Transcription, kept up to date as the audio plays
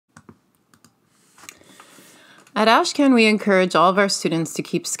At Ashcan, we encourage all of our students to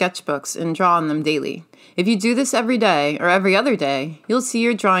keep sketchbooks and draw on them daily. If you do this every day or every other day, you'll see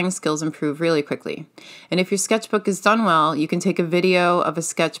your drawing skills improve really quickly. And if your sketchbook is done well, you can take a video of a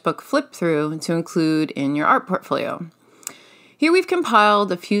sketchbook flip through to include in your art portfolio. Here we've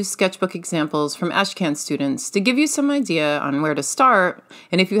compiled a few sketchbook examples from Ashcan students to give you some idea on where to start,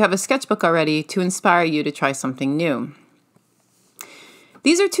 and if you have a sketchbook already, to inspire you to try something new.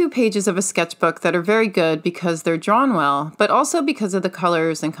 These are 2 pages of a sketchbook that are very good because they're drawn well, but also because of the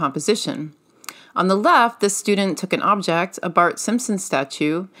colors and composition. On the left, this student took an object, a Bart Simpson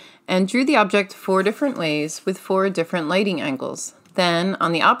statue, and drew the object 4 different ways with 4 different lighting angles. Then,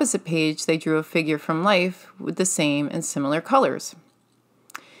 on the opposite page, they drew a figure from life with the same and similar colors.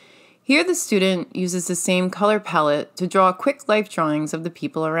 Here, the student uses the same color palette to draw quick life drawings of the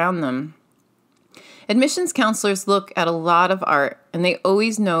people around them. Admissions counselors look at a lot of art, and they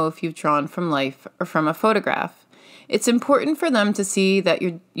always know if you've drawn from life or from a photograph. It's important for them to see that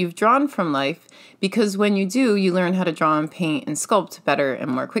you've drawn from life, because when you do, you learn how to draw and paint and sculpt better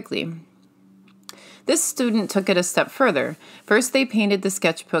and more quickly. This student took it a step further. First, they painted the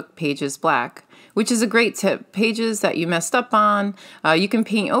sketchbook pages black, which is a great tip. Pages that you messed up on, you can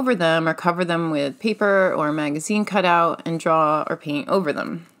paint over them or cover them with paper or a magazine cutout and draw or paint over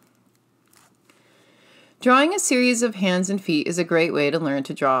them. Drawing a series of hands and feet is a great way to learn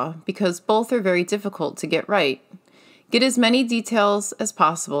to draw because both are very difficult to get right. Get as many details as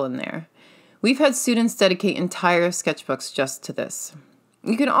possible in there. We've had students dedicate entire sketchbooks just to this.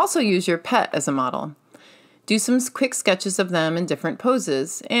 You can also use your pet as a model. Do some quick sketches of them in different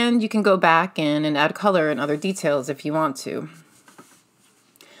poses, and you can go back in and add color and other details if you want to.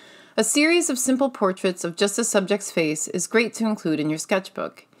 A series of simple portraits of just a subject's face is great to include in your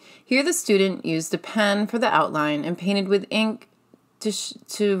sketchbook. Here the student used a pen for the outline and painted with ink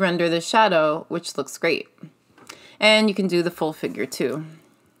to render the shadow, which looks great. And you can do the full figure too.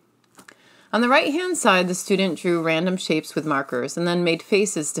 On the right-hand side, the student drew random shapes with markers and then made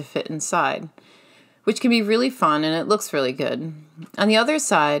faces to fit inside, which can be really fun and it looks really good. On the other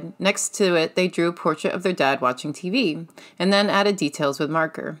side, next to it, they drew a portrait of their dad watching TV and then added details with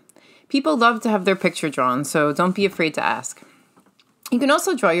marker. People love to have their picture drawn, so don't be afraid to ask. You can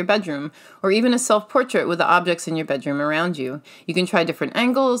also draw your bedroom, or even a self-portrait with the objects in your bedroom around you. You can try different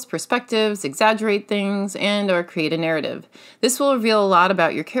angles, perspectives, exaggerate things, or create a narrative. This will reveal a lot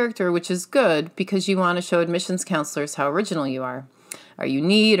about your character, which is good because you want to show admissions counselors how original you are. Are you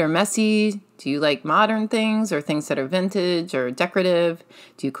neat or messy? Do you like modern things or things that are vintage or decorative?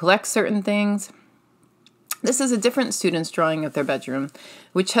 Do you collect certain things? This is a different student's drawing of their bedroom,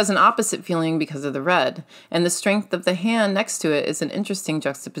 which has an opposite feeling because of the red, and the strength of the hand next to it is an interesting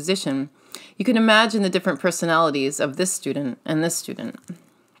juxtaposition. You can imagine the different personalities of this student and this student.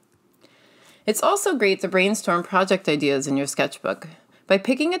 It's also great to brainstorm project ideas in your sketchbook. By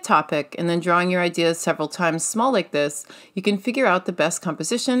picking a topic and then drawing your ideas several times small like this, you can figure out the best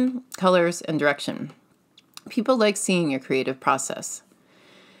composition, colors, and direction. People like seeing your creative process.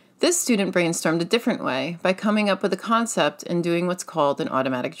 This student brainstormed a different way by coming up with a concept and doing what's called an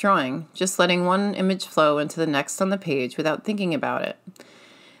automatic drawing, just letting one image flow into the next on the page without thinking about it.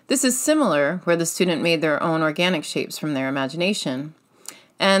 This is similar where the student made their own organic shapes from their imagination.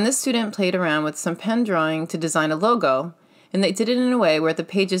 And this student played around with some pen drawing to design a logo, and they did it in a way where the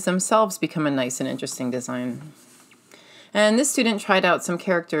pages themselves become a nice and interesting design. And this student tried out some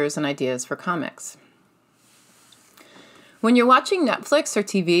characters and ideas for comics. When you're watching Netflix or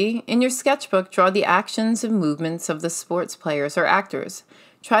TV, in your sketchbook, draw the actions and movements of the sports players or actors.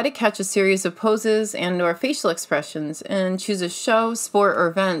 Try to catch a series of poses and/or facial expressions and choose a show, sport, or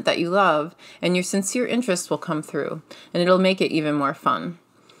event that you love, and your sincere interest will come through, and it'll make it even more fun.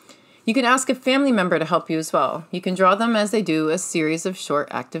 You can ask a family member to help you as well. You can draw them as they do a series of short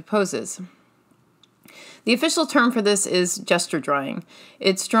active poses. The official term for this is gesture drawing.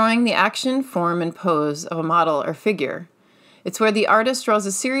 It's drawing the action, form, and pose of a model or figure. It's where the artist draws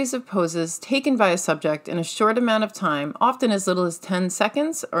a series of poses taken by a subject in a short amount of time, often as little as 10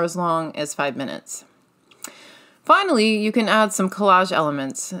 seconds or as long as 5 minutes. Finally, you can add some collage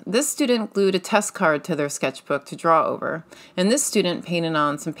elements. This student glued a test card to their sketchbook to draw over, and this student painted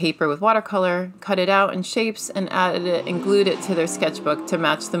on some paper with watercolor, cut it out in shapes, and added it and glued it to their sketchbook to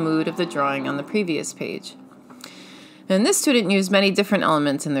match the mood of the drawing on the previous page. And this student used many different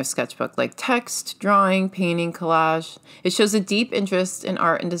elements in their sketchbook, like text, drawing, painting, collage. It shows a deep interest in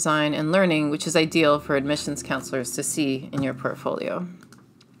art and design and learning, which is ideal for admissions counselors to see in your portfolio.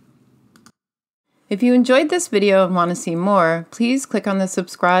 If you enjoyed this video and want to see more, please click on the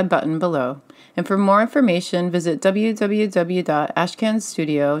subscribe button below. And for more information, visit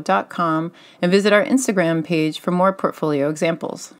www.ashcanstudio.com and visit our Instagram page for more portfolio examples.